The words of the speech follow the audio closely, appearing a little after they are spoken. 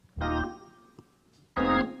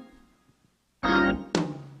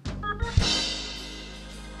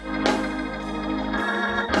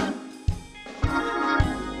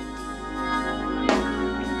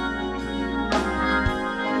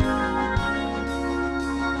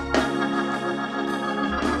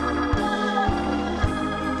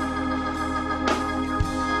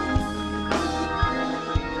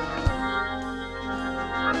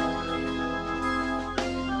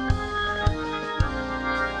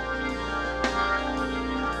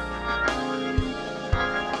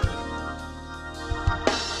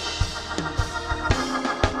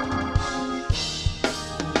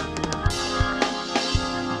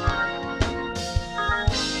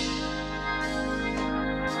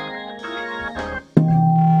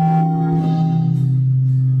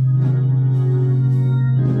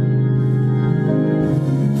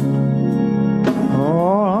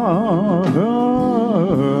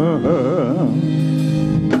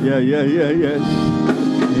Yes.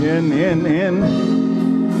 In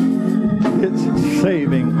its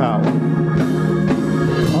saving power.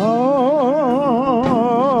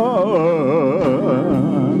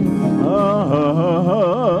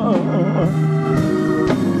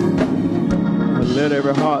 Let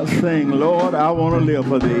every heart sing, Lord, I want to live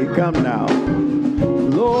for thee. Come now.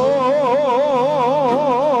 Lord,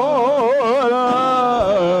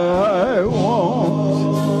 I want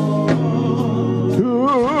to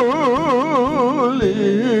live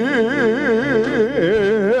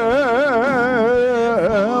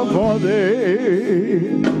for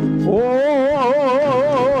thee. Oh,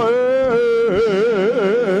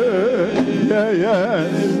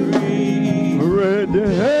 yes. Ready.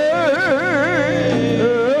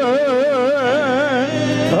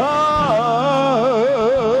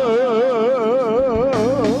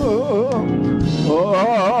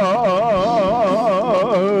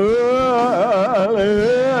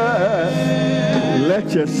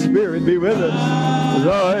 Your spirit be with us.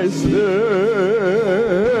 Thy spirit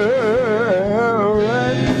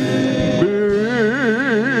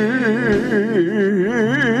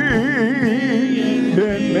be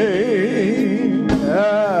in me.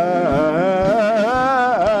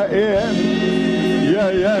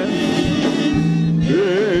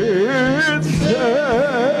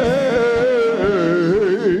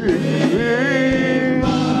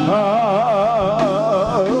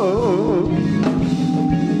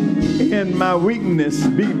 My weakness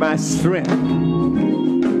be my strength. In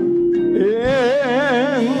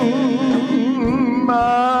my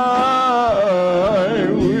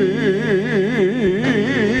weakness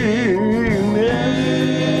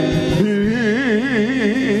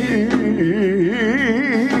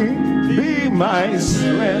be my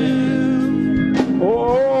strength.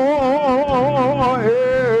 Oh,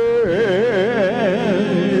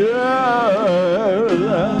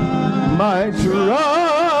 yeah, my trust.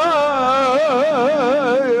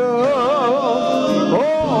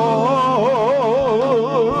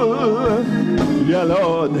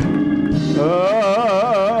 Lord,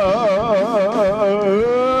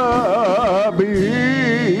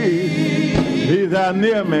 be thou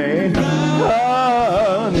near me,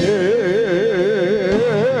 all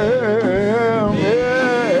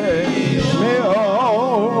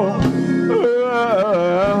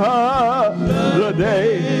the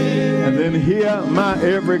day, and then hear my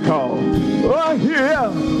every call. Oh, hear,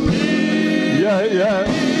 yeah,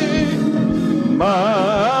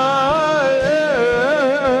 my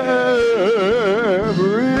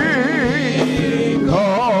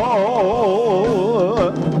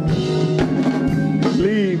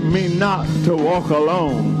to walk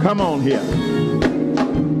alone. Come on here.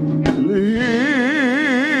 Leave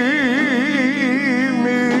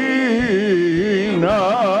me not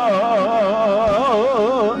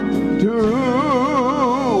to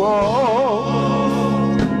walk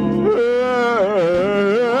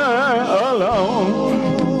alone.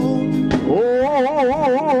 Oh,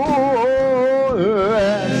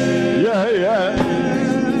 yeah.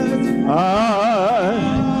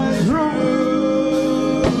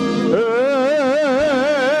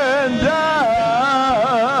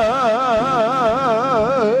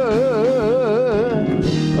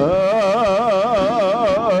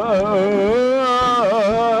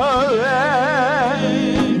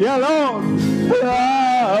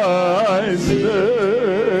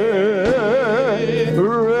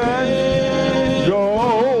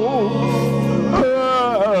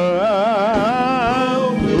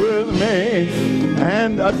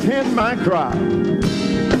 Attend my cry.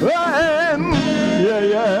 And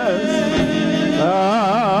yes,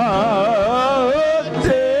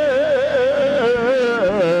 attend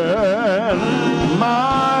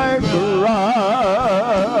my cry.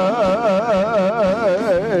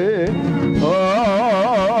 Oh,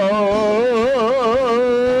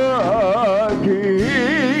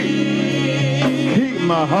 keep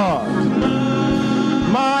my heart.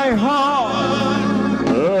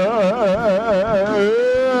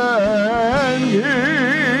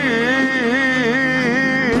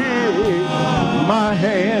 My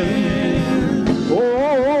hand, oh,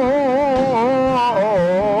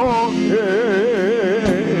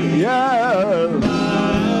 yeah,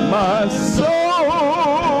 my soul,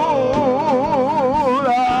 I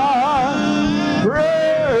pray,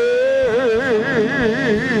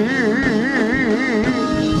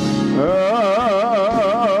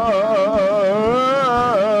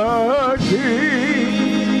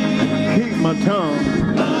 keep my tongue.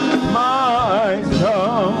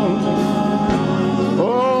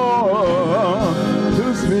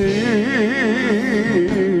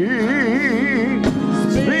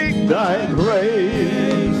 Speak thy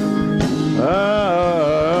praise.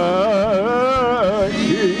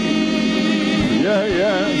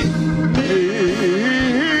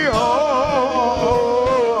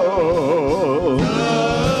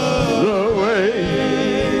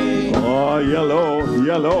 Oh, yeah, Lord,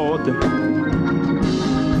 yeah, Lord.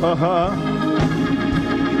 Uh-huh.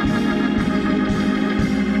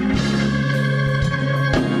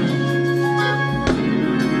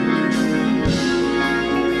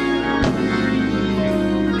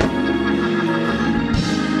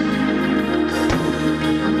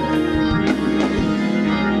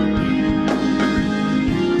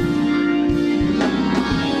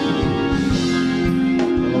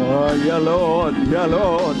 Yeah, Lord, yeah,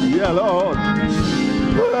 Lord, yeah, Lord.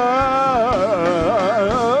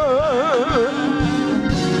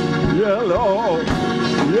 Yeah, Lord,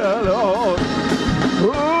 yeah, Lord.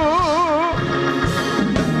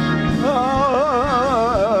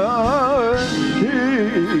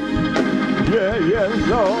 Yeah, yeah,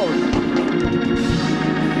 Lord.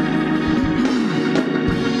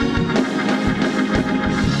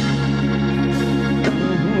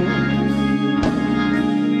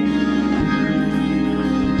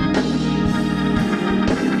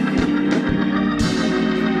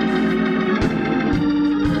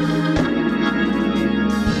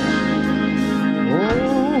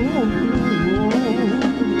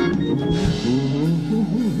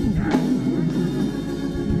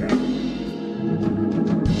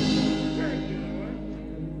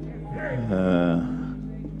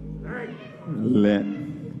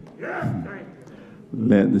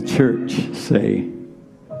 Let the church say,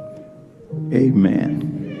 amen.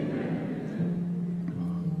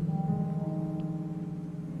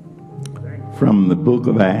 From the book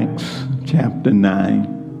of Acts, chapter 9.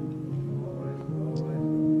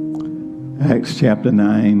 Acts chapter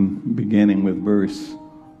 9, beginning with verse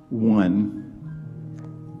 1.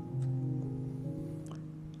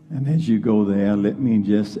 And as you go there, let me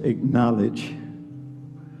just acknowledge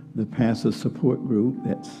the pastor support group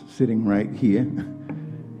that's sitting right here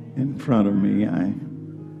in front of me. I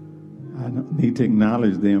don't need to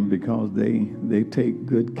acknowledge them because they take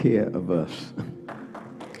good care of us.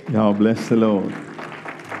 Y'all bless the Lord.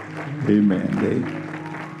 Amen. They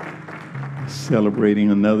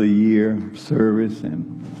celebrating another year of service,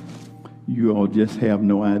 and you all just have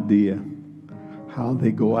no idea how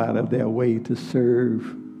they go out of their way to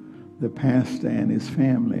serve the pastor and his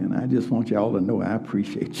family. And I just want y'all to know I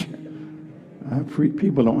appreciate you.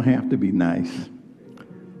 People don't have to be nice.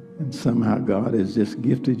 And somehow God has just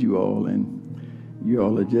gifted you all, and you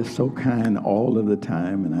all are just so kind all of the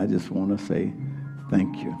time. And I just want to say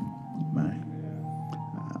thank you.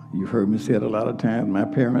 You've heard me say it a lot of times. My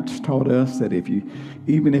parents taught us that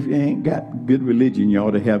even if you ain't got good religion, you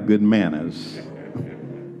ought to have good manners.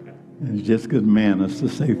 It's just good manners to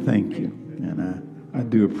say thank you. And I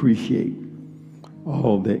do appreciate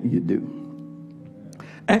all that you do.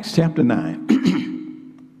 Acts chapter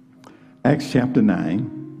 9. Acts chapter 9,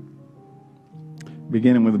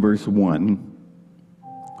 beginning with verse 1.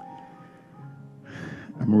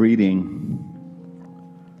 I'm reading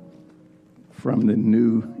from the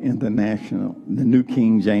New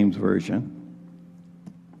King James Version.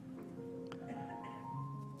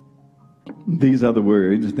 These are the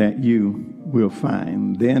words that you will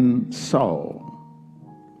find. Then Saul,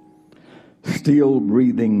 still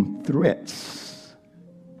breathing threats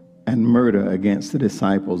and murder against the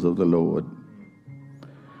disciples of the Lord,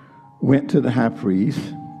 went to the high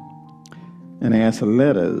priest and asked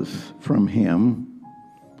letters from him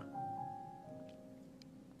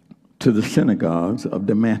to the synagogues of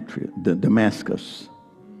Damascus,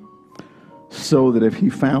 so that if he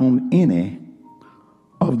found any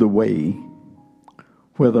of the way,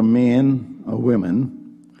 whether men or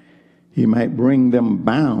women, he might bring them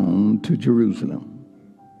bound to Jerusalem.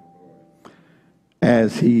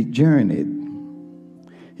 As he journeyed,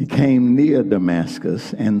 he came near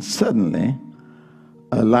Damascus, and suddenly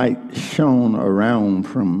a light shone around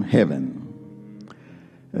from heaven.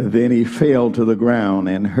 Then he fell to the ground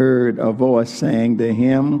and heard a voice saying to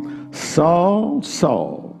him, Saul,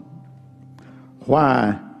 Saul,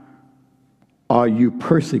 why are you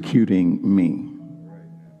persecuting me?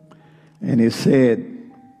 And he said,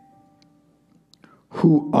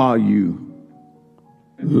 who are you,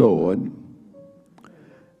 Lord?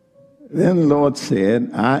 Then the Lord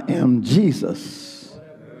said, I am Jesus,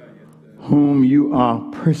 whom you are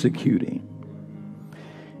persecuting.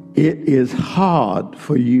 It is hard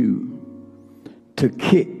for you to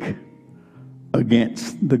kick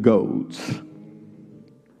against the goads.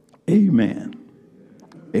 Amen.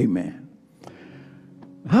 Amen.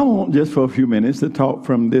 I want just for a few minutes to talk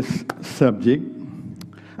from this subject.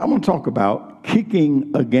 I want to talk about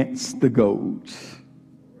kicking against the goads.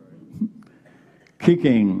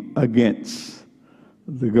 Kicking against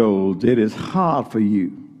the goads. It is hard for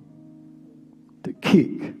you to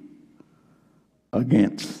kick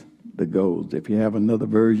against the goads. If you have another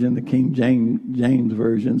version, the King James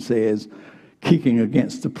Version says, kicking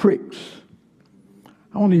against the pricks.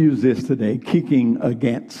 I want to use this today, kicking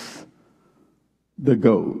against the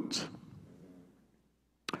goads.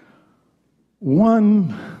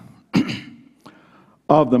 One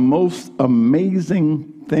of the most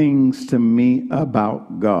amazing things to me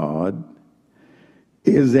about God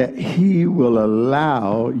is that he will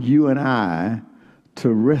allow you and I to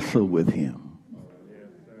wrestle with him.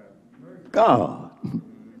 God.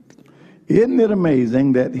 Isn't it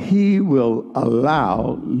amazing that he will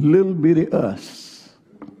allow little bitty us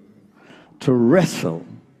to wrestle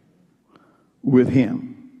with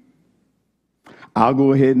him? I'll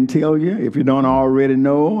go ahead and tell you, if you don't already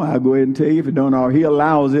know, I'll go ahead and tell you, if you don't already, he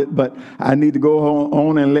allows it, but I need to go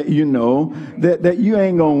on and let you know that you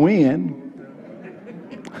ain't going to win.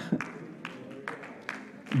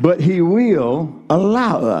 But he will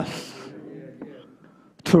allow us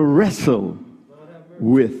to wrestle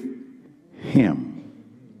with him.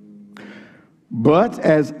 But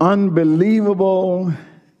as unbelievable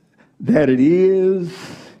that it is,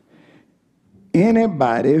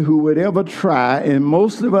 anybody who would ever try, and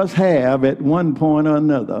most of us have at one point or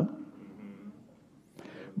another,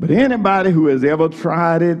 but anybody who has ever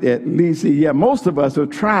tried it, at least, most of us have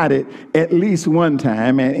tried it at least one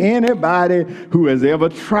time, and anybody who has ever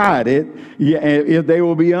tried it, if they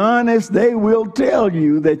will be honest, they will tell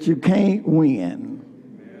you that you can't win.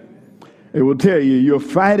 It will tell you you're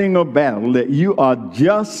fighting a battle that you are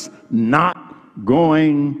just not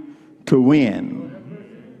going to win.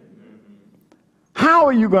 How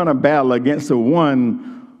are you going to battle against the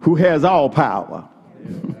one who has all power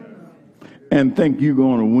and think you're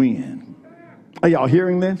going to win? Are y'all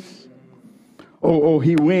hearing this? Oh,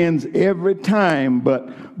 he wins every time,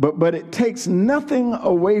 but it takes nothing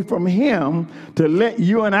away from him to let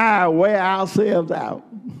you and I wear ourselves out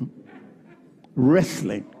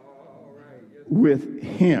wrestling with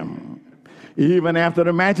him. Even after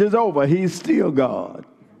the match is over, he's still God.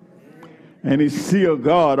 And he's still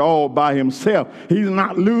God all by himself. He's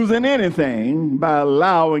not losing anything by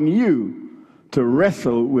allowing you to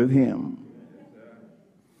wrestle with him.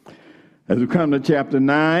 As we come to chapter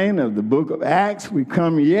 9 of the book of Acts, we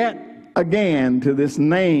come yet again to this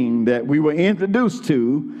name that we were introduced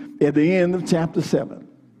to at the end of chapter 7.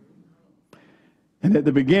 And at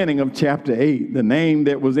the beginning of chapter 8, the name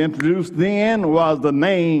that was introduced then was the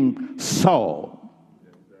name Saul.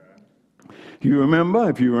 If you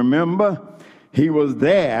remember, he was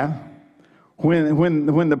there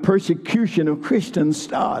when the persecution of Christians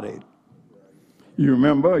started. You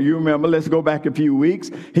remember, let's go back a few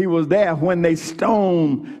weeks. He was there when they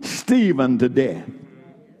stoned Stephen to death.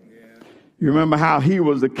 You remember how he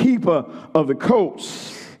was the keeper of the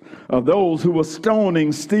coats of those who were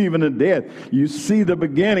stoning Stephen to death. You see the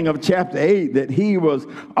beginning of chapter 8 that he was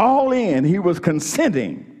all in. He was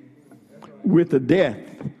consenting with the death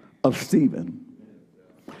of Stephen.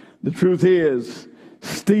 The truth is,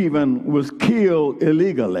 Stephen was killed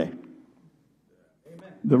illegally.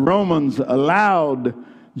 The Romans allowed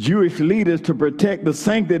Jewish leaders to protect the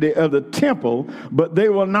sanctity of the temple, but they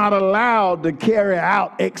were not allowed to carry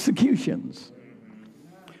out executions.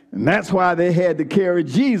 And that's why they had to carry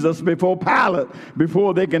Jesus before Pilate,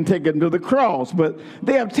 before they can take him to the cross. But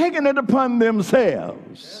they have taken it upon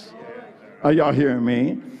themselves. Are y'all hearing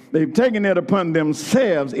me? They've taken it upon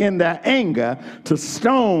themselves in their anger to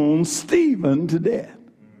stone Stephen to death.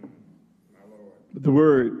 But the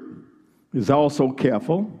word is also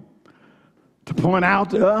careful to point out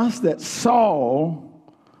to us that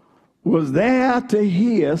Saul was there to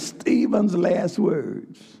hear Stephen's last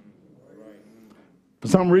words. For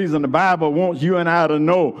some reason, the Bible wants you and I to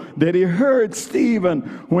know that he heard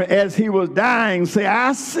Stephen, as he was dying, say,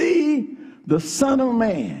 "I see the Son of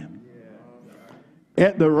Man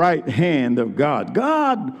at the right hand of God."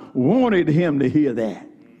 God wanted him to hear that.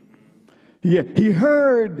 He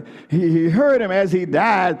heard him as he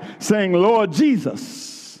died saying, "Lord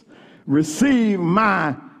Jesus, receive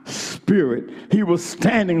my spirit." He was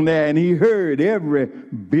standing there and he heard every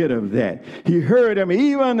bit of that. He heard him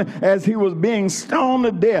even as he was being stoned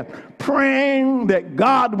to death, praying that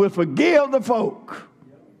God would forgive the folk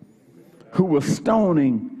who were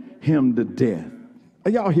stoning him to death.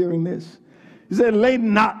 Are y'all hearing this? He said, "Lay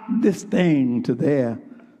not this thing to their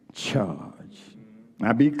charge."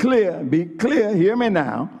 Now be clear, hear me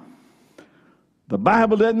now. The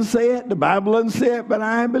Bible doesn't say it, but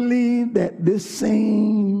I believe that this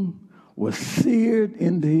scene was seared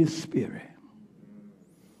into his spirit.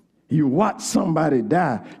 You watch somebody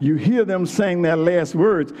die, you hear them saying their last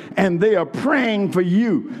words, and they are praying for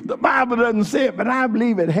you. The Bible doesn't say it, but I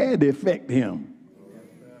believe it had to affect him.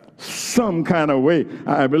 some kind of way.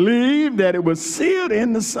 I believe that it was sealed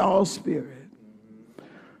in the Saul's spirit.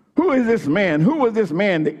 Who is this man? Who was this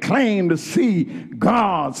man that claimed to see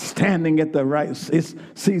God standing at the right,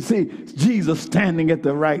 see Jesus standing at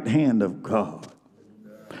the right hand of God?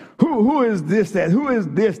 Who is this that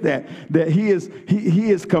he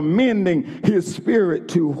is commending his spirit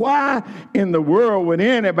to? Why in the world would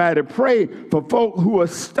anybody pray for folk who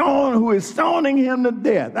is stoning him to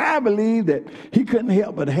death? I believe that he couldn't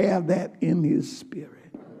help but have that in his spirit.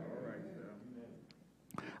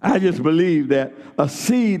 I just believe that a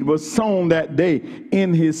seed was sown that day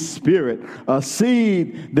in his spirit, a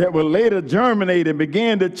seed that will later germinate and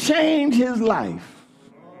begin to change his life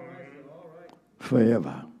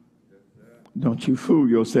forever. Don't you fool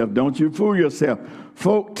yourself. Don't you fool yourself.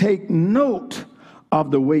 Folk, take note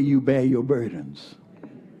of the way you bear your burdens.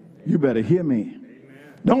 You better hear me.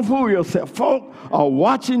 Don't fool yourself. Folk are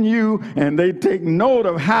watching you, and they take note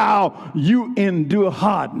of how you endure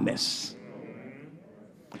hardness.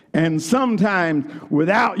 And sometimes,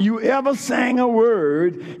 without you ever saying a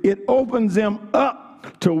word, it opens them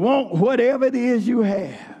up to want whatever it is you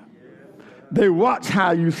have. They watch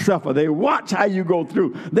how you suffer. They watch how you go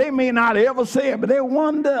through. They may not ever say it, but they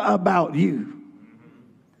wonder about you.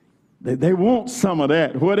 They want some of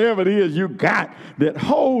that, whatever it is you got that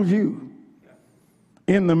holds you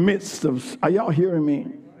in the midst of. Are y'all hearing me?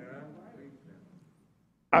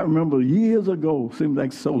 I remember years ago, seems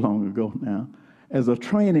like so long ago now, as a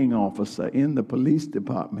training officer in the police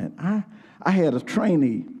department, I had a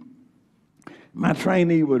trainee. My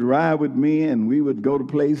trainee would ride with me, and we would go to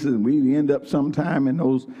places, and we'd end up sometime in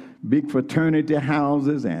those big fraternity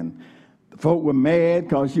houses, and the folk were mad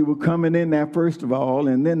because you were coming in there, first of all,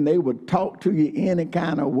 and then they would talk to you any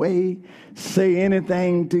kind of way, say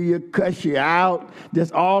anything to you, cuss you out,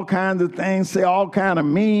 just all kinds of things, say all kind of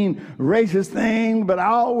mean, racist things, but I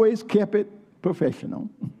always kept it professional.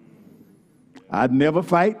 I'd never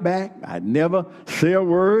fight back. I'd never say a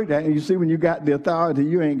word. You see, when you got the authority,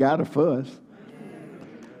 you ain't got to fuss.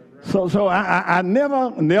 So I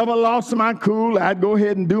never lost my cool. I'd go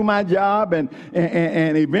ahead and do my job and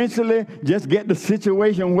eventually just get the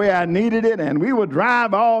situation where I needed it. And we would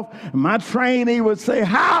drive off. My trainee would say,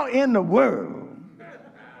 how in the world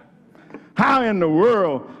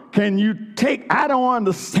can you take, I don't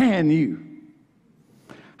understand you.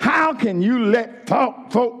 How can you let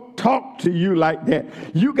folk talk to you like that?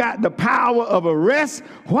 You got the power of arrest.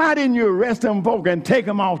 Why didn't you arrest them folk and take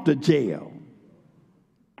them off to jail?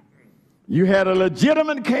 You had a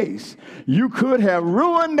legitimate case. You could have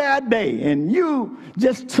ruined their day, and you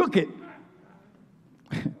just took it.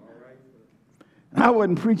 I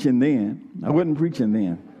wasn't preaching then.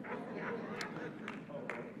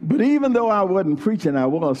 But even though I wasn't preaching, I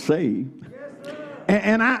was saved.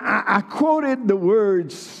 And I quoted the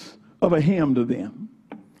words of a hymn to them.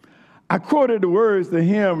 I quoted the words to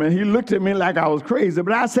him, and he looked at me like I was crazy.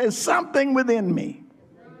 But I said, something within me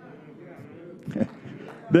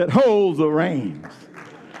that holds the reins.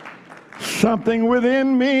 Something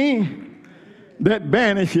within me that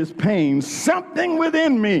banishes pain. Something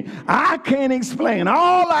within me I can't explain.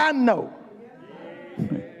 All I know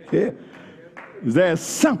is there's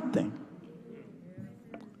something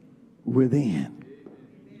within.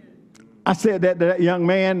 I said that to that young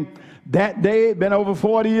man that day. It'd been over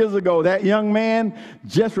 40 years ago. That young man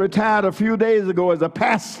just retired a few days ago as a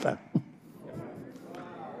pastor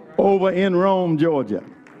over in Rome, Georgia.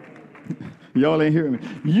 Y'all ain't hearing me.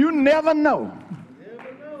 You never know.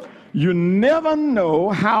 You never know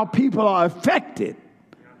how people are affected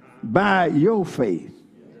by your faith.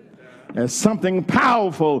 There's something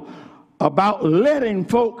powerful about letting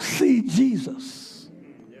folks see Jesus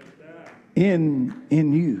in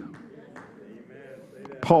you.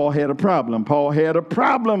 Paul had a problem. Paul had a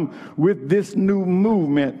problem with this new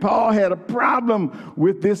movement. Paul had a problem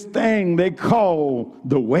with this thing they call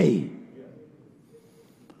the way.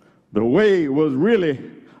 The way was really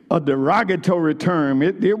a derogatory term.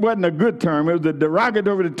 It wasn't a good term. It was a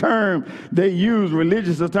derogatory term they used,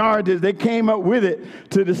 religious authorities. They came up with it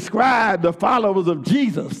to describe the followers of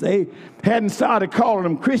Jesus. They hadn't started calling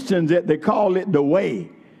them Christians yet. They called it the way.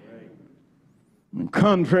 And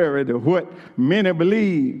contrary to what many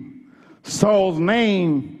believe, Saul's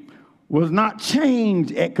name was not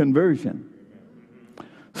changed at conversion.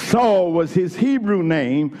 Saul was his Hebrew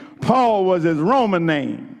name. Paul was his Roman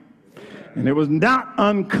name. And it was not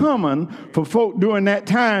uncommon for folk during that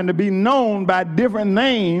time to be known by different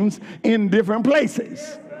names in different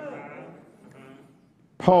places.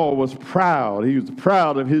 Paul was proud. He was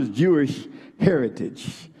proud of his Jewish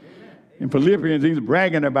heritage. In Philippians, he's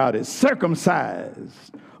bragging about it.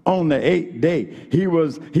 Circumcised on the 8th day. He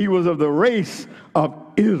was of the race of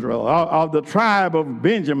Israel, of the tribe of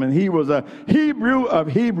Benjamin. He was a Hebrew of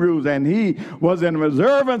Hebrews, and he was in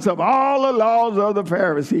observance of all the laws of the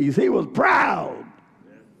Pharisees. He was proud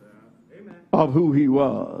of who he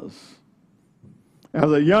was.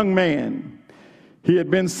 As a young man, he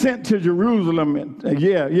had been sent to Jerusalem,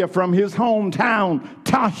 from his hometown,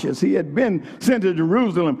 Tarshish. He had been sent to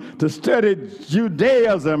Jerusalem to study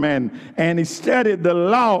Judaism, and he studied the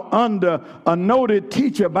law under a noted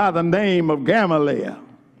teacher by the name of Gamaliel.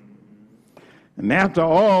 And after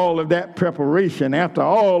all of that preparation, after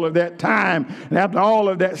all of that time, and after all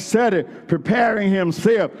of that study, preparing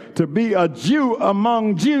himself to be a Jew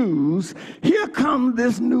among Jews, here comes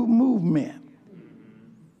this new movement.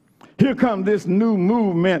 Here comes this new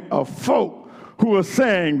movement of folk who are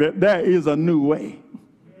saying that there is a new way.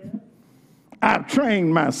 I've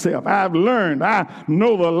trained myself. I've learned. I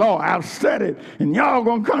know the law. I've studied. And y'all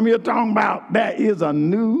going to come here talking about there is a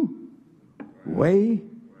new way?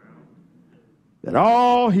 That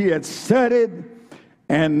all he had studied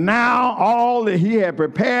and now all that he had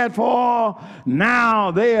prepared for, now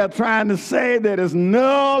they are trying to say that it's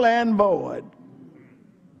null and void.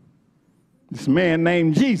 This man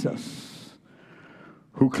named Jesus,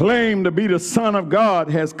 who claimed to be the Son of God,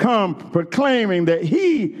 has come proclaiming that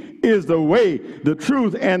he is the way, the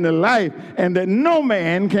truth, and the life, and that no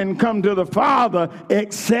man can come to the Father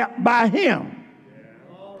except by him.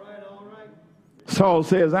 Yeah. All right. Saul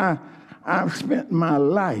says, I've spent my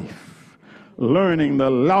life learning the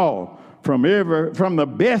law from the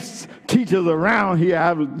best teachers around here.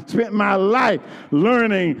 I've spent my life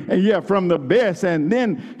learning, from the best. And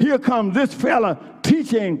then here comes this fella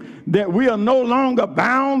teaching that we are no longer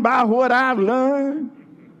bound by what I've learned.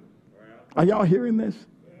 Are y'all hearing this?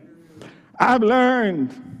 I've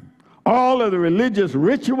learned all of the religious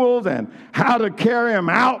rituals and how to carry them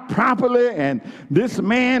out properly. And this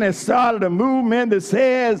man has started a movement that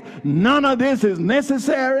says none of this is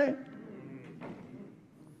necessary.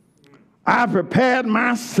 I prepared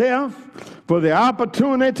myself for the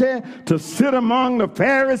opportunity to sit among the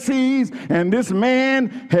Pharisees, and this man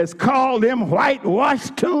has called them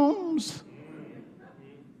whitewashed tombs.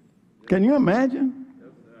 Can you imagine?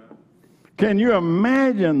 Can you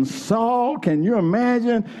imagine Saul? Can you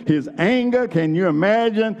imagine his anger? Can you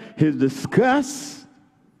imagine his disgust?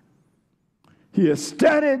 He has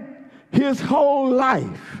studied his whole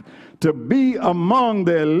life to be among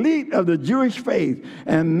the elite of the Jewish faith.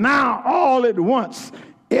 And now all at once,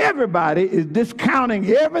 everybody is discounting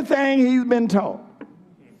everything he's been taught.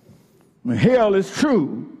 Hell is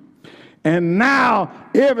true. And now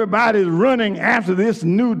everybody's running after this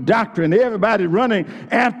new doctrine. Everybody's running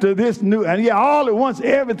after this new, and all at once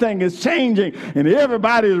everything is changing and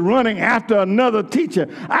everybody's running after another teacher.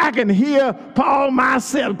 I can hear Paul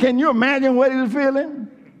myself. Can you imagine what he's feeling?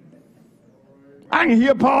 I can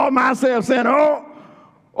hear Paul myself saying,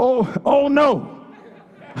 oh no.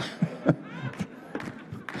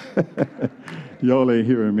 Y'all ain't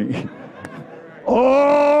hearing me.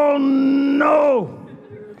 Oh no.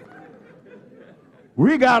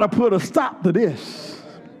 We got to put a stop to this.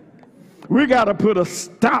 We got to put a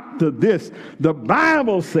stop to this. The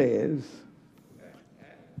Bible says,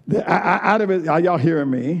 out of it, are y'all hearing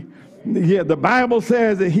me? Yeah, the Bible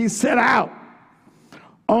says that he set out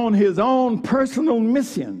on his own personal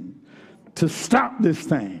mission to stop this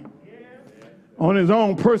thing. On his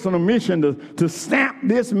own personal mission to stamp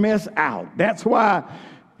this mess out. That's why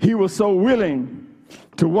he was so willing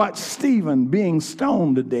to watch Stephen being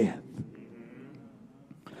stoned to death.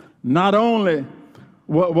 Not only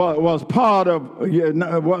was part of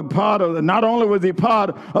not only was he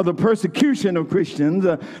part of the persecution of Christians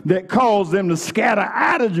that caused them to scatter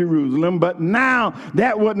out of Jerusalem, but now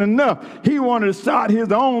that wasn't enough. He wanted to start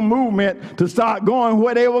his own movement to start going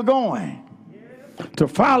where they were going, to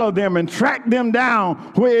follow them and track them down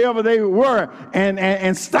wherever they were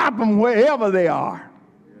and stop them wherever they are.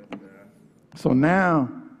 So now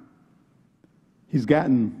he's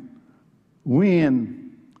gotten wind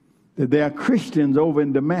that there are Christians over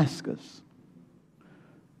in Damascus.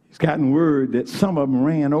 He's gotten word that some of them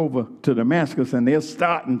ran over to Damascus and they're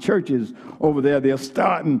starting churches over there. They're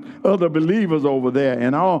starting other believers over there.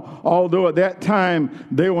 And although at that time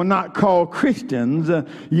they were not called Christians,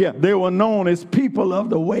 they were known as people of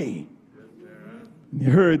the way. You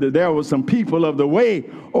heard that there were some people of the way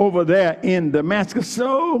over there in Damascus.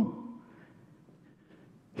 So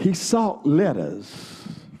he sought letters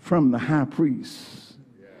from the high priest.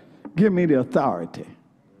 Give me the authority.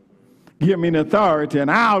 Give me the authority, and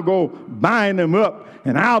I'll go bind them up,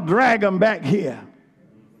 and I'll drag them back here.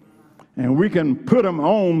 And we can put them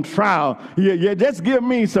on trial. Yeah, just give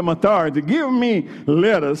me some authority. Give me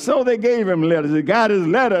letters. So they gave him letters. He got his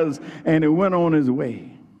letters, and he went on his way.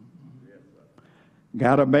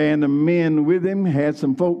 Got a band of men with him, had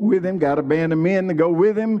some folk with him, got a band of men to go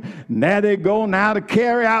with him. Now they go now to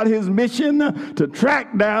carry out his mission to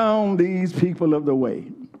track down these people of the way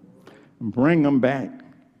and bring them back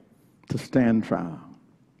to stand trial.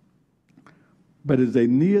 But as they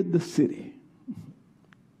neared the city,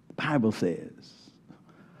 the Bible says,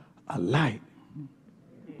 a light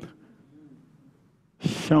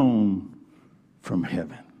shone from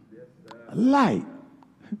heaven. A light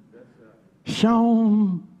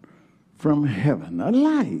shone from heaven. A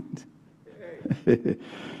light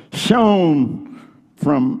shone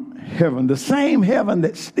from heaven. The same heaven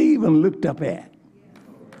that Stephen looked up at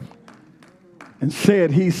and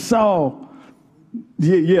said he saw,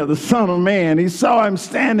 the Son of Man. He saw him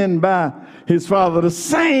standing by his Father. The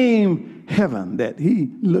same heaven that he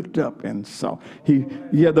looked up and saw.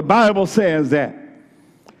 The Bible says that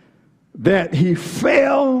he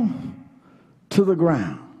fell to the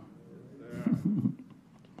ground.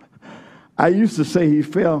 I used to say he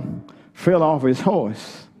fell off his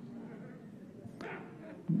horse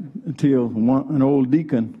until an old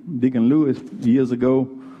Deacon Lewis, years ago,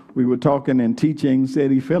 we were talking and teaching, said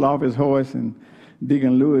he fell off his horse, and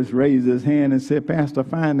Deacon Lewis raised his hand and said, "Pastor,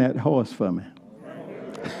 find that horse for me."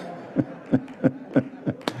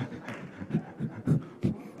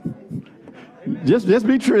 Just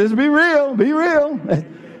be true. Just be real. Be real.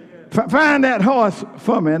 Find that horse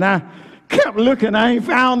for me. And I kept looking. I ain't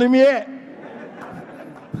found him yet.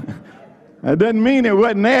 That doesn't mean it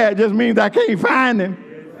wasn't there. It just means I can't find him.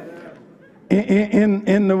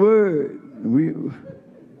 In the Word,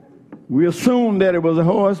 we assume that it was a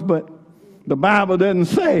horse, but the Bible doesn't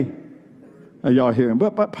say. Are y'all hearing?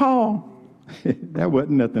 But Paul, that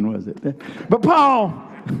wasn't nothing, was it? But Paul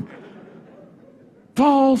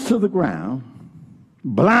falls to the ground,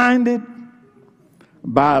 blinded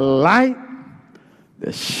by a light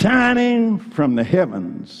that's shining from the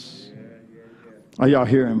heavens. Are y'all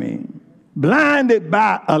hearing me? Blinded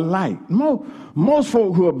by a light. Most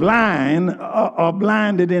folk who are blind are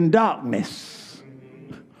blinded in darkness.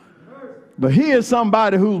 But here's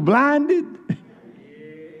somebody who's blinded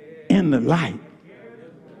in the light.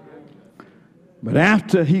 But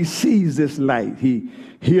after he sees this light, he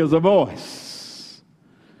hears a voice.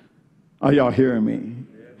 Are y'all hearing me?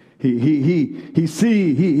 He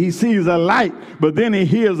sees a light, but then he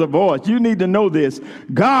hears a voice. You need to know this.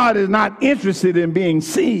 God is not interested in being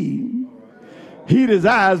seen. He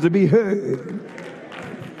desires to be heard.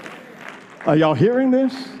 Are y'all hearing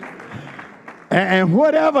this? And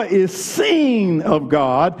whatever is seen of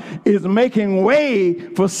God is making way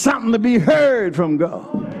for something to be heard from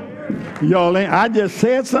God. Y'all, I just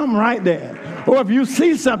said something right there. Or if you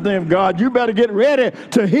see something of God, you better get ready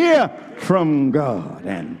to hear from God.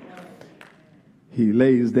 And he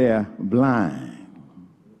lays there blind.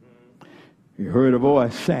 He heard a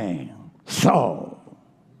voice saying, "Saul,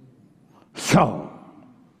 Saul,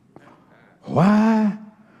 why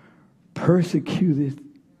persecutest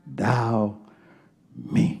thou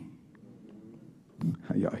me?"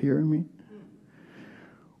 Are y'all hearing me?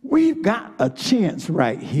 We've got a chance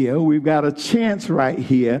right here. We've got a chance right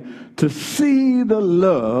here to see the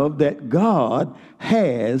love that God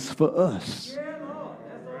has for us.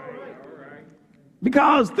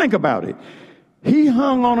 Because think about it. He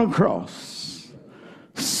hung on a cross,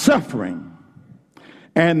 suffering,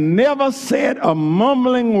 and never said a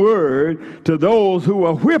mumbling word to those who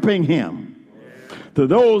were whipping him, to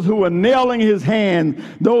those who were nailing his hands,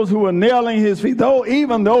 those who were nailing his feet,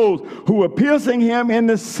 even those who were piercing him in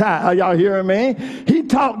the side. Are y'all hearing me? He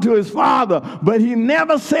talked to his Father, but he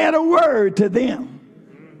never said a word to them.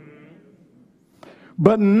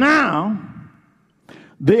 But now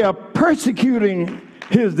they are persecuting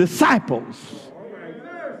his disciples,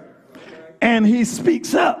 and he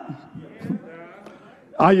speaks up.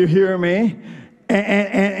 Are you hearing me?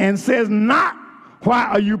 And says, not why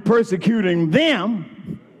are you persecuting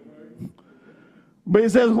them, but he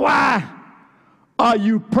says, why are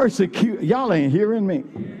you persecuting? Y'all ain't hearing me.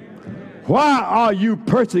 Why are you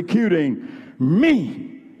persecuting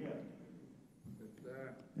me?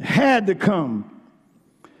 Had to come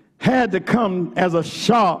as a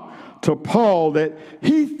shock to Paul that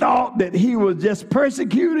he thought that he was just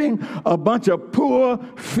persecuting a bunch of poor,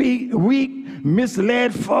 weak,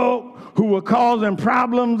 misled folk who were causing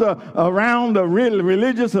problems around the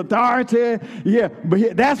religious authority. Yeah,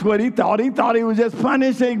 but that's what he thought. He thought he was just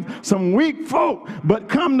punishing some weak folk. But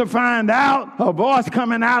come to find out, a voice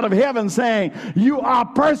coming out of heaven saying, "You are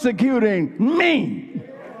persecuting me."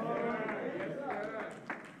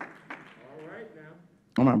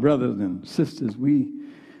 My brothers and sisters, we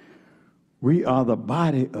are the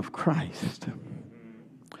body of Christ.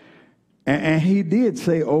 And he did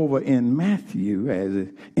say over in Matthew,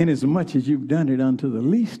 inasmuch as you've done it unto the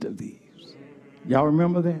least of these. Y'all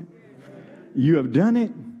remember that? You have done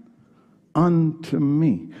it unto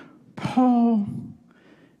me. Paul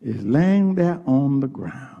is laying there on the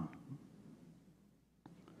ground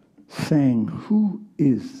saying, who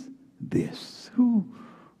is this?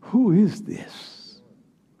 Who is this?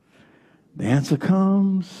 The answer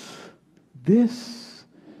comes, this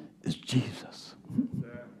is Jesus.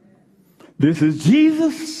 This is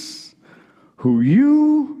Jesus who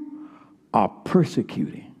you are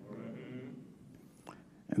persecuting.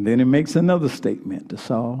 And then he makes another statement to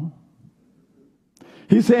Saul.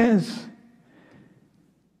 He says,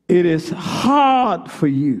 it is hard for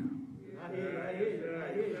you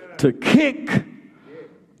to kick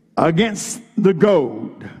against the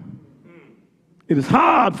goad. It is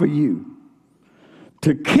hard for you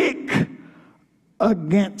to kick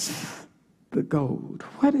against the goad.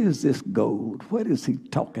 What is this goad? What is he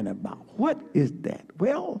talking about? What is that?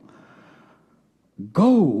 Well,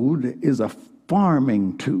 goad is a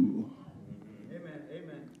farming tool.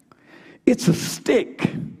 Amen. It's a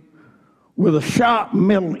stick with a sharp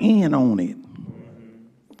metal end on it.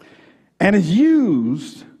 And it's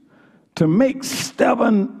used to make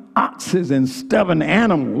stubborn oxes and stubborn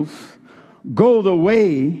animals go the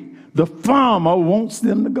way the farmer wants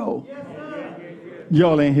them to go.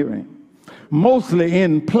 Y'all ain't hearing. Mostly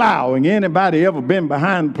in plowing. Anybody ever been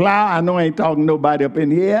behind plow? I know I ain't talking to nobody up in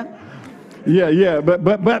here. Yeah,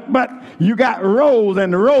 but you got rows,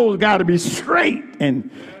 and the rows got to be straight, and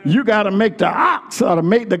you got to make the ox or to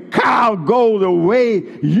make the cow go the way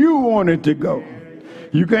you want it to go.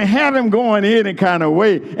 You can have him going any kind of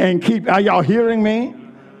way and keep. Are y'all hearing me?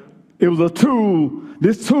 It was a tool.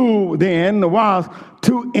 This tool then was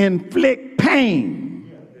to inflict pain.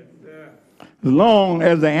 As long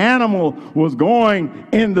as the animal was going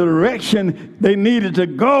in the direction they needed to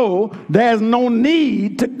go, there's no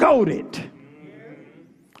need to goad it.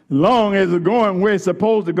 As long as it's going where it's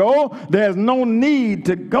supposed to go, there's no need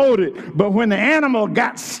to goad it. But when the animal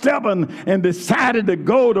got stubborn and decided to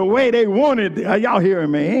go the way they wanted, are y'all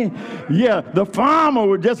hearing me? Yeah, the farmer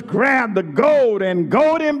would just grab the goad and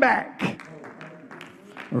goad him back.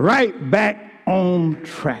 Right back on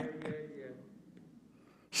track.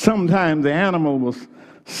 Sometimes the animal was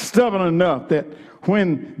stubborn enough that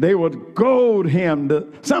when they would goad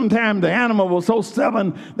him, sometimes the animal was so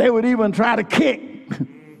stubborn they would even try to kick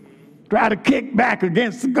back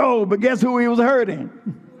against the goad. But guess who he was hurting?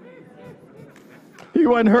 He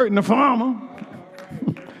wasn't hurting the farmer.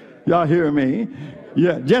 Y'all hear me?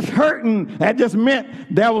 Yeah, just hurting, that just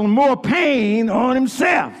meant there was more pain on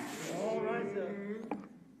himself.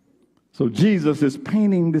 So Jesus is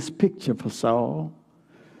painting this picture for Saul.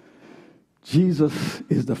 Jesus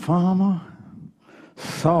is the farmer.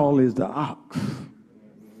 Saul is the ox.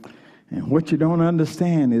 And what you don't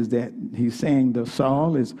understand is that he's saying to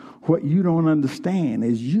Saul is, what you don't understand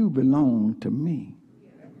is you belong to me.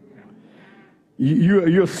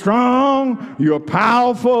 You're strong, you're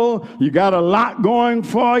powerful, you got a lot going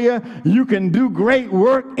for you, you can do great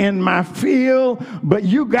work in my field, but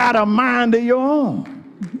you got a mind of your own.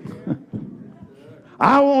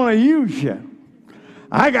 I want to use you.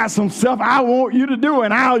 I got some stuff I want you to do,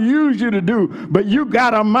 and I'll use you to do, but you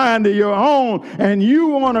got a mind of your own, and you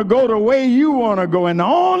want to go the way you want to go, and the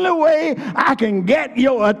only way I can get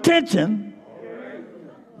your attention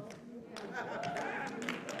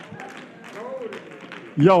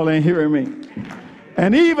y'all ain't hearing me.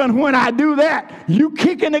 And even when I do that, you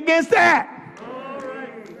kicking against that.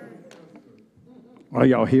 Are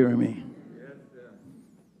y'all hearing me?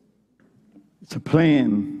 It's a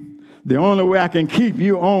plan. The only way I can keep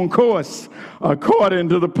you on course according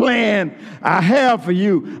to the plan I have for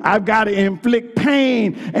you, I've got to inflict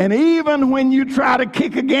pain. And even when you try to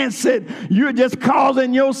kick against it, you're just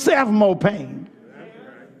causing yourself more pain.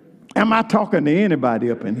 Am I talking to anybody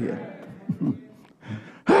up in here?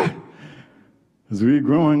 As we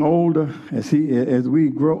growing older, as we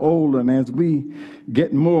grow older and as we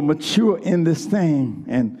get more mature in this thing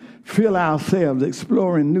and feel ourselves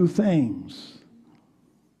exploring new things.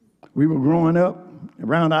 We were growing up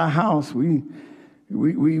around our house. We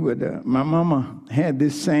would, my mama had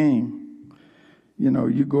this saying, you know,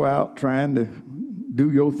 you go out trying to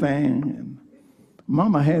do your thing. And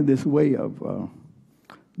mama had this way of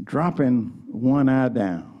dropping one eye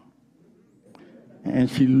down. And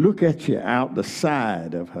she look at you out the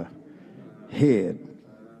side of her head.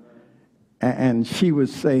 And she would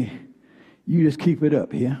say, you just keep it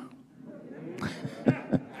up here.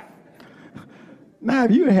 Now,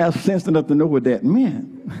 if you have sense enough to know what that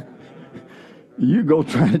meant, you go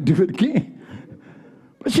try to do it again.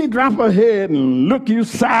 But she drop her head and look you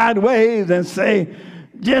sideways and say,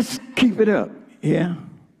 just keep it up. Yeah.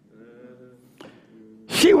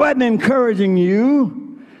 She wasn't encouraging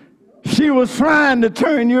you. She was trying to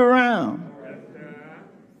turn you around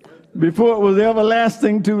before it was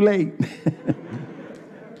everlasting too late.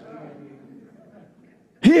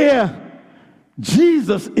 Here,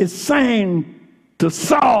 Jesus is saying to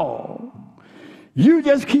Saul, you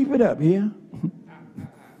just keep it up here.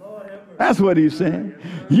 That's what he's saying.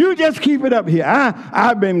 You just keep it up here.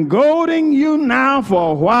 I've been goading you now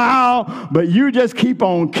for a while, but you just keep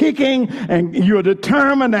on kicking and you're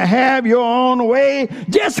determined to have your own way.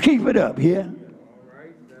 Just keep it up here.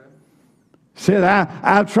 Said,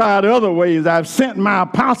 I've tried other ways. I've sent my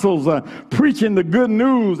apostles preaching the good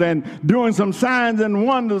news and doing some signs and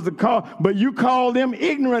wonders, but you call them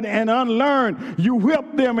ignorant and unlearned. You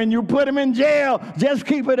whip them and you put them in jail. Just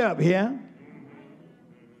keep it up here.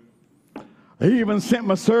 He even sent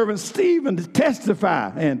my servant Stephen to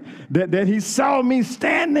testify and that he saw me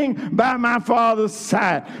standing by my Father's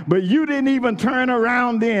side. But you didn't even turn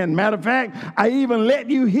around then. Matter of fact, I even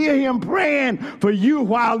let you hear him praying for you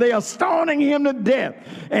while they are stoning him to death.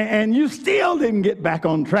 And you still didn't get back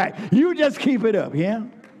on track. You just keep it up, yeah?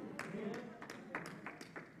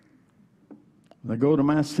 I go to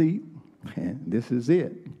my seat, and this is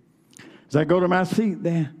it. As I go to my seat,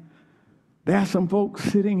 there are some folks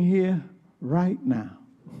sitting here right now,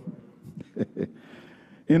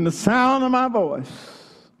 in the sound of my voice,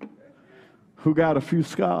 who got a few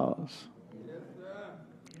scars.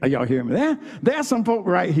 Are y'all hearing me? There's some folk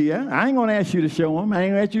right here. I ain't going to ask you to show them. I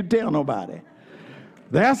ain't going to ask you to tell nobody.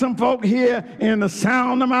 There's some folk here in the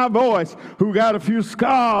sound of my voice who got a few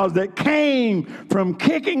scars that came from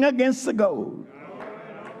kicking against the goad.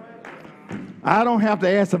 I don't have to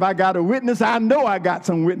ask if I got a witness. I know I got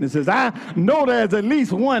some witnesses. I know there's at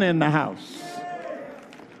least one in the house.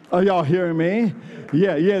 Are y'all hearing me?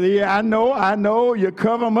 Yeah, I know. You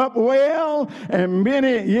cover them up well, and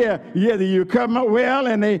many, you cover them up well,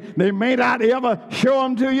 and they may not ever show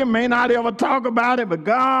them to you, may not ever talk about it, but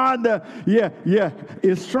God,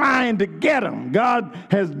 is trying to get them. God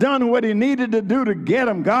has done what he needed to do to get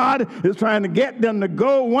them. God is trying to get them to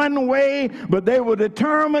go one way, but they were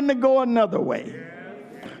determined to go another way.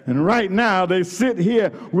 And right now, they sit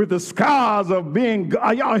here with the scars of being,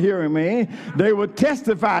 are y'all hearing me? They would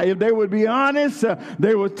testify, if they would be honest,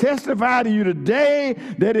 they would testify to you today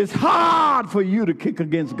that it's hard for you to kick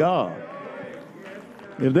against God.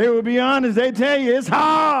 If they would be honest, they tell you it's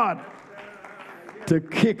hard to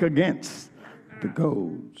kick against the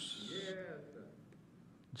goads.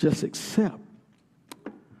 Just accept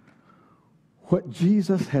what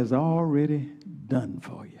Jesus has already done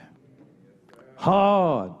for you.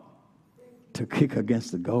 Hard to kick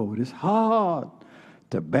against the goad. It's hard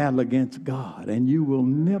to battle against God, and you will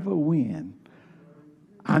never win.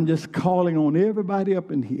 I'm just calling on everybody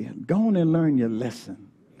up in here. Go on and learn your lesson.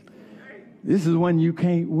 This is when you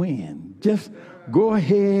can't win. Just go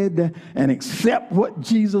ahead and accept what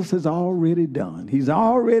Jesus has already done. He's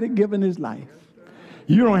already given his life.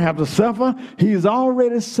 You don't have to suffer. He's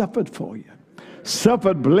already suffered for you.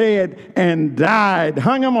 Suffered, bled, and died.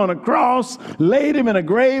 Hung him on a cross, laid him in a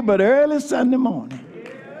grave, but early Sunday morning,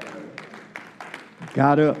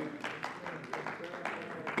 got up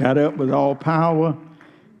with all power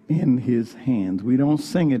in his hands. We don't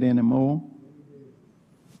sing it anymore.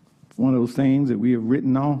 One of those things that we have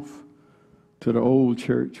written off to the old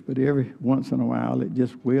church, but every once in a while it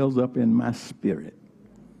just wells up in my spirit.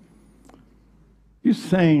 You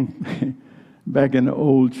sang back in the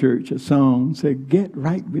old church, a song said, get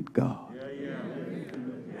right with God.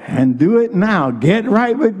 And do it now. Get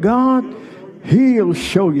right with God. He'll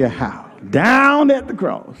show you how. Down at the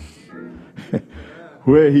cross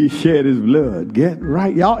where he shed his blood. Get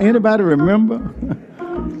right. Y'all, anybody remember?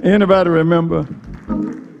 Anybody remember?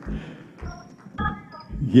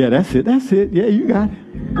 Yeah, that's it. Yeah, you got it.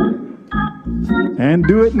 And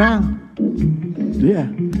do it now. Yeah.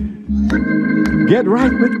 Get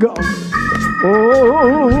right with God.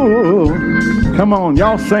 Oh, come on,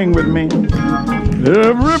 y'all sing with me.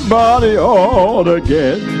 Everybody ought to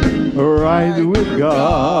get right with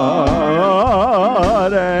God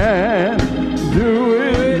and do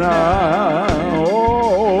it now.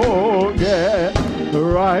 Oh, get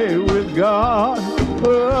right with God.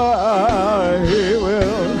 He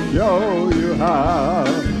will show you how.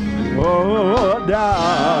 Oh,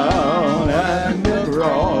 down at the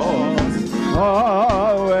cross.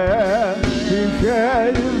 Oh, where he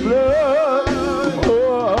shed his blood.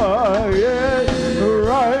 Oh, yes,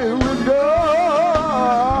 right with God.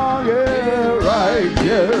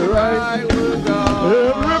 right with God.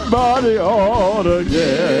 Everybody ought to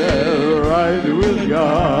get right with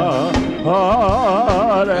God.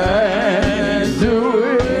 And do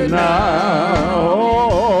it now.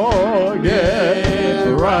 Oh, get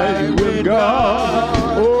right with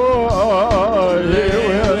God. Oh, He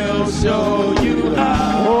will show you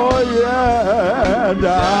how. Oh, yeah,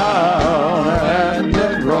 down at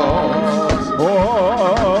the cross.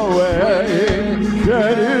 Oh, where He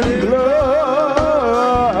shed His blood.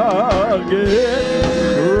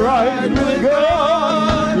 Get right with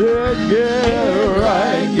God.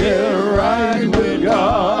 Yeah, get right with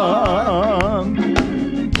God.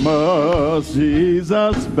 Must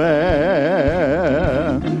Jesus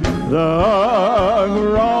bear the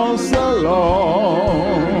cross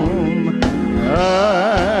alone,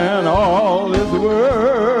 and all this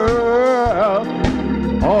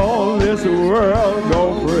world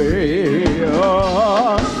go free?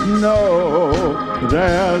 Oh, no,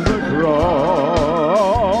 there's a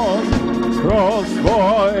cross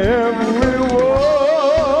for everyone,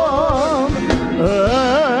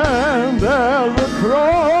 and there's a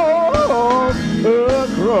cross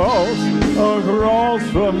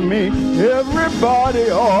for me. Everybody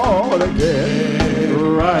ought to get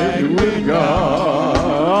right with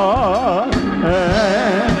God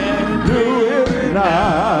and do it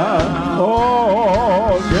now.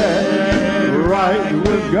 Oh, get right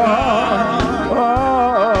with God.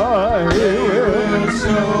 Oh, He will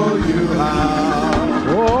show you how.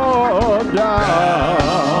 Oh,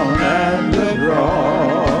 down at the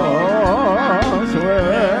cross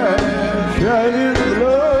where shed His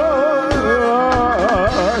blood.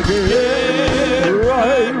 Get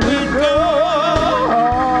right with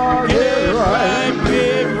God. Get right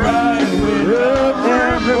with God.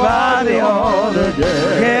 Everybody ought to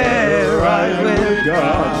get right with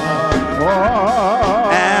God.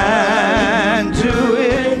 And do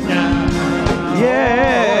it now.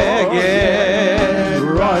 Yeah, get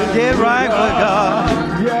right with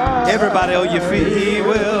God. Everybody on your feet, He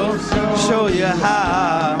will show you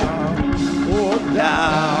how.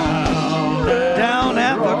 Down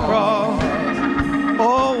at the cross.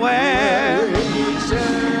 Oh, where He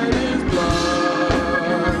shed His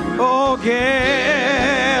blood. Oh,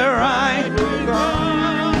 get right.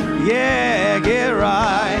 Yeah, get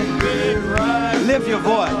right. Lift your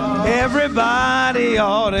voice. Everybody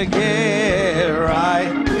ought to get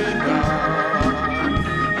right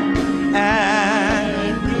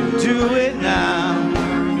and do it now.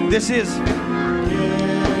 This is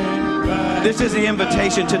the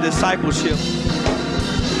invitation to discipleship.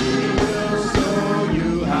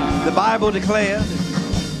 The Bible declares,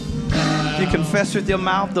 if you confess with your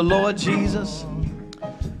mouth the Lord Jesus,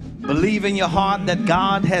 believe in your heart that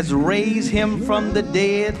God has raised Him from the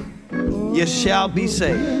dead, you shall be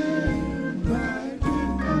saved.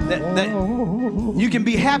 That you can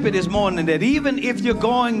be happy this morning that even if you're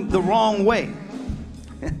going the wrong way,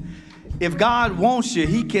 if God wants you,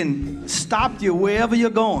 He can stop you wherever you're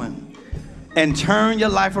going and turn your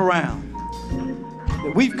life around.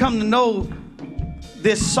 We've come to know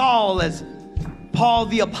this Saul as Paul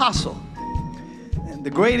the Apostle, the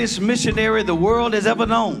greatest missionary the world has ever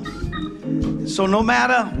known. So no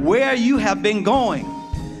matter where you have been going,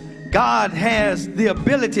 God has the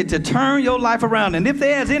ability to turn your life around. And if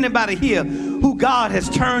there's anybody here who God has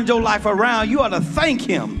turned your life around, you ought to thank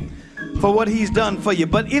Him for what He's done for you.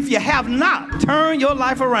 But if you have not turned your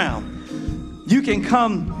life around, you can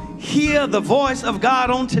come hear the voice of God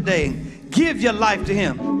on today. Give your life to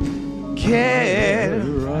Him. Get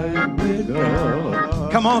right with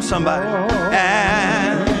God. Come on, somebody.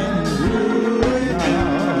 And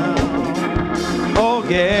oh,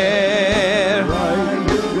 get right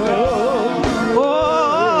with God.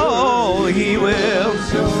 Oh, He will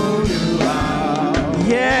show you how.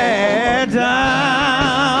 Yeah,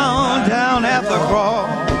 down at the cross.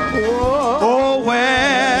 Oh,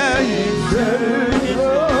 where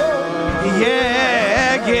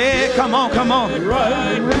yeah, get, come on.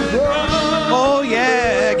 Oh,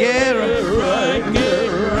 yeah, get right.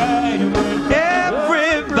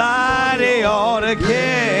 Everybody ought to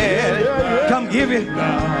get. Come give it.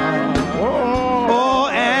 Oh,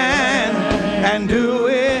 and do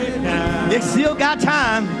it. You still got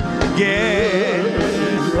time. Get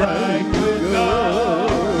right with God.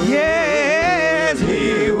 Yes,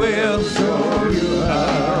 He will show you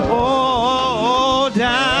how. Oh,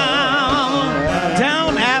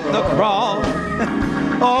 down at the cross.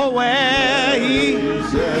 Oh, where He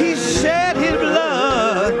shed His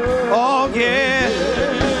blood. Oh, get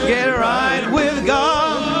right with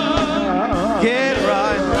God. Get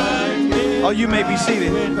right. Oh, you may be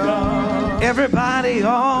seated. Everybody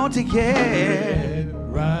ought to get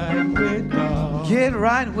right. Get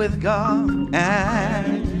right with God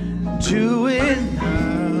and do it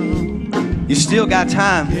now. You still got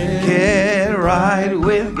time. Get right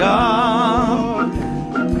with God.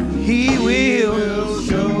 He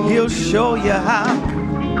will. He'll show you how.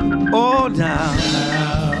 Oh,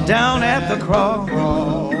 down at the cross,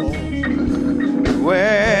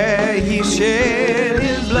 where he shed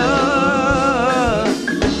his blood.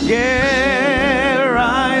 Get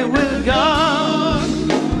right with God.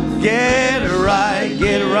 Get right,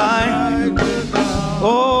 get right.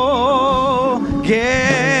 Oh,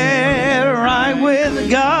 get right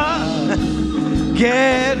with God.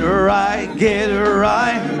 Get right, get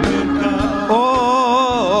right.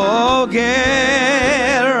 Oh,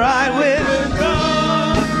 get right with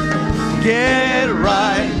God. Get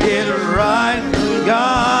right with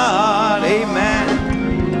God.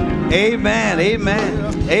 Amen. Amen.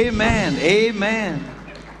 Amen. Amen. Amen.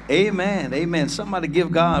 Amen. Amen. Somebody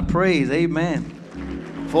give God praise. Amen.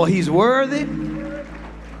 For he's worthy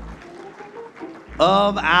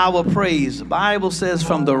of our praise. The Bible says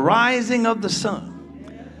from the rising of the sun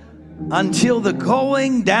until the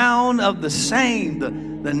going down of the same,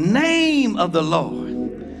 the name of the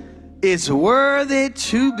Lord is worthy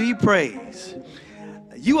to be praised.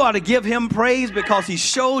 You ought to give him praise because he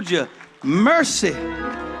showed you mercy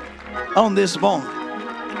on this morning.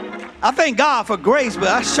 I thank God for grace, but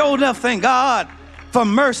I sure enough thank God for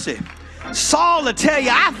mercy. Saul will tell you,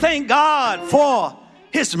 I thank God for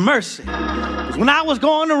his mercy. Because when I was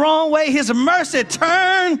going the wrong way, his mercy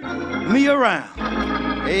turned me around.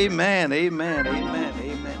 Amen, amen, amen,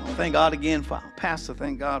 amen. Thank God again for our pastor.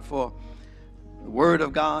 Thank God for the word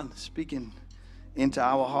of God speaking into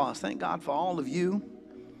our hearts. Thank God for all of you,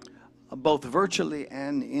 both virtually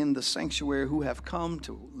and in the sanctuary, who have come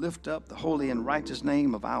to lift up the holy and righteous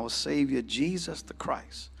name of our Savior, Jesus the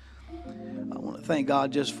Christ. I want to thank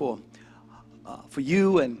God just for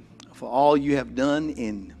you and for all you have done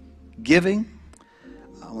in giving.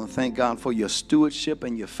 I want to thank God for your stewardship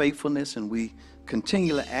and your faithfulness, and we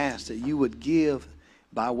continually ask that you would give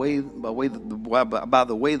by the way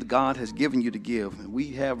that God has given you to give. And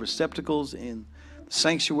we have receptacles in the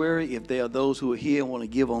sanctuary. If there are those who are here and want to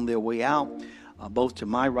give on their way out, both to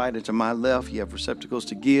my right and to my left, you have receptacles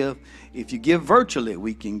to give. If you give virtually,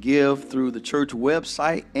 we can give through the church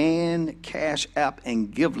website and Cash App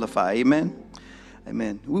and Givelify. Amen.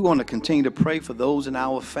 Amen. We want to continue to pray for those in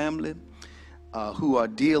our family who are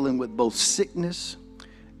dealing with both sickness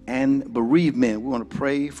and bereavement. We want to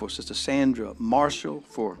pray for Sister Sandra Marshall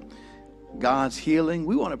for God's healing.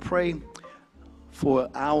 We want to pray for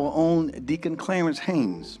our own Deacon Clarence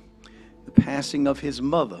Haynes, the passing of his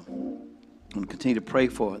mother. And continue to pray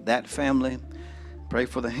for that family. Pray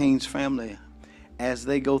for the Haynes family as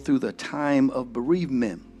they go through the time of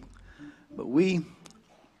bereavement. But we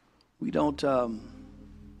don't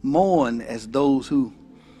mourn as those who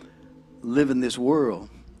live in this world,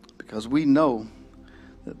 because we know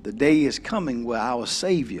that the day is coming where our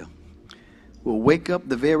Savior will wake up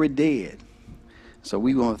the very dead. So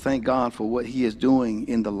we want to thank God for what he is doing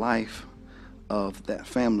in the life of that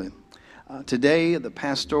family. Today, the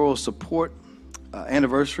pastoral support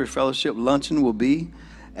anniversary fellowship luncheon will be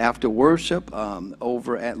after worship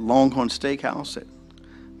over at Longhorn Steakhouse at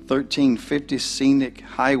 1350 Scenic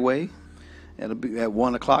Highway. It'll be at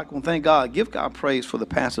 1 o'clock. Well, thank God. Give God praise for the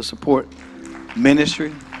pastor support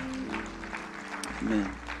ministry.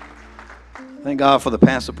 Amen. Thank God for the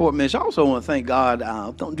pastor support ministry. I also want to thank God.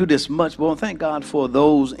 Don't do this much, but I want to thank God for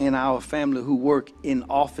those in our family who work in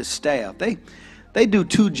office staff. They do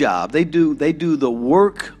two jobs. They do the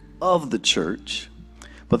work of the church,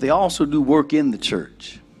 but they also do work in the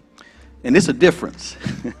church. And it's a difference.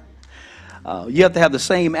 You have to have the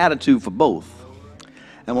same attitude for both.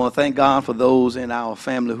 I want to thank God for those in our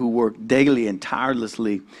family who work daily and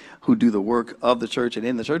tirelessly, who do the work of the church and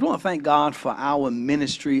in the church. I want to thank God for our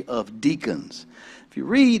ministry of deacons. If you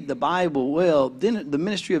read the Bible well, then the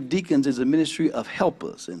ministry of deacons is a ministry of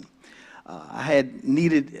helpers. And I had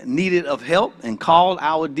needed of help and called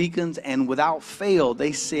our deacons, and without fail,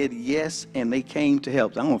 they said yes, and they came to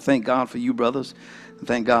help. So I want to thank God for you, brothers, and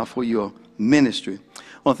thank God for your ministry.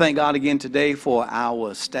 I want to thank God again today for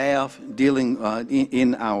our staff dealing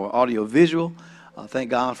in our audiovisual.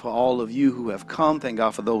 Thank God for all of you who have come. Thank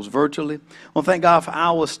God for those virtually. I want to thank God for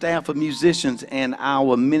our staff of musicians and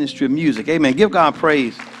our ministry of music. Amen. Give God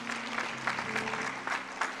praise.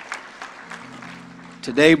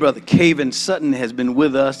 Today, Brother Caven Sutton has been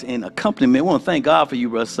with us in accompaniment. I want to thank God for you,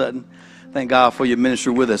 Brother Sutton. Thank God for your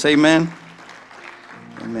ministry with us. Amen.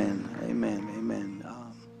 Amen. Amen. Amen.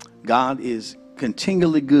 God is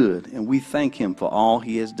continually good, and we thank him for all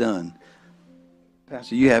he has done.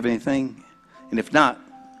 Pastor, you have anything And if not,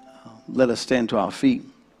 let us stand to our feet.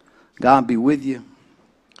 God be with you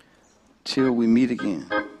till we meet again.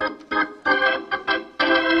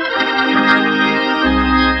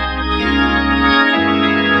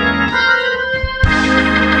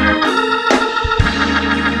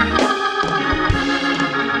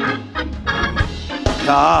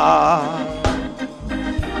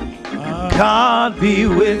 God be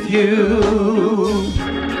with you.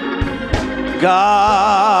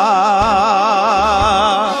 God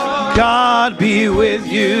be with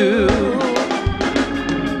you.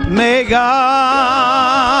 May God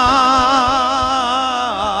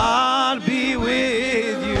be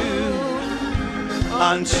with you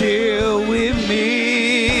until we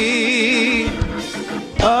meet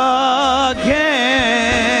again.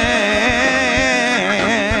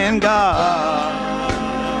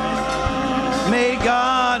 May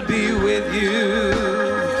God be with you.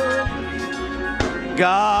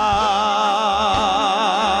 God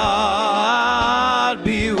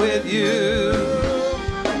be with you.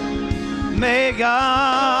 May God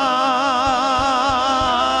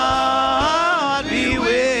be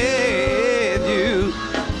with you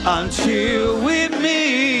until we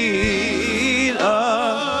meet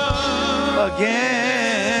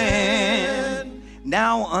again.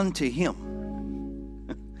 Now unto him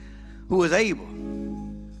who is able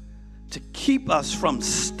to keep us from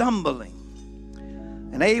stumbling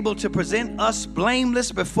and able to present us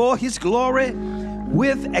blameless before his glory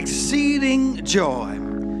with exceeding joy.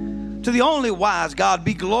 To the only wise God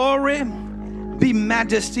be glory, be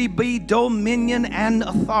majesty, be dominion and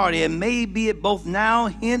authority, and may be it both now,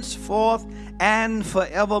 henceforth, and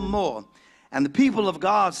forevermore. And the people of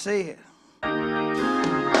God said, Amen.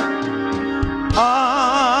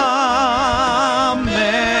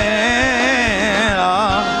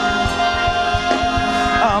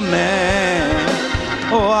 Amen.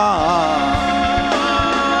 Oh,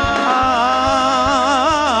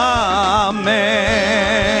 amen.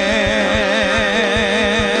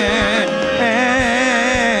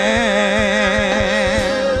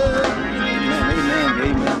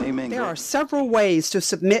 Amen. There are several ways to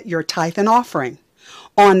submit your tithe and offering.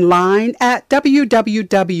 Online at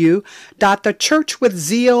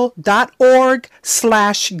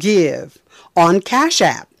www.thechurchwithzeal.org/give. On Cash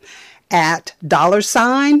App at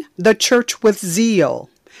 $TheChurchWithZeal,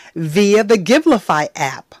 via the Givelify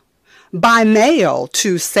app, by mail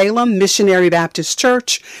to Salem Missionary Baptist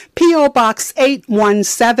Church, P.O. Box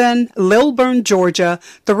 817, Lilburn, Georgia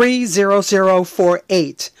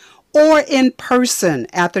 30048, or in person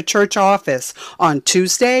at the church office on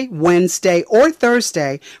Tuesday, Wednesday, or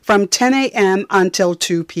Thursday from 10 a.m. until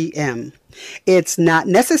 2 p.m. It's not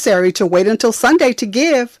necessary to wait until Sunday to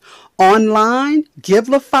give. Online,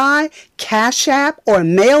 Givelify, Cash App, or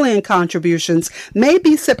mail-in contributions may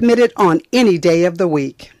be submitted on any day of the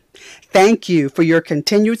week. Thank you for your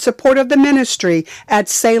continued support of the ministry at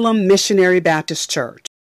Salem Missionary Baptist Church.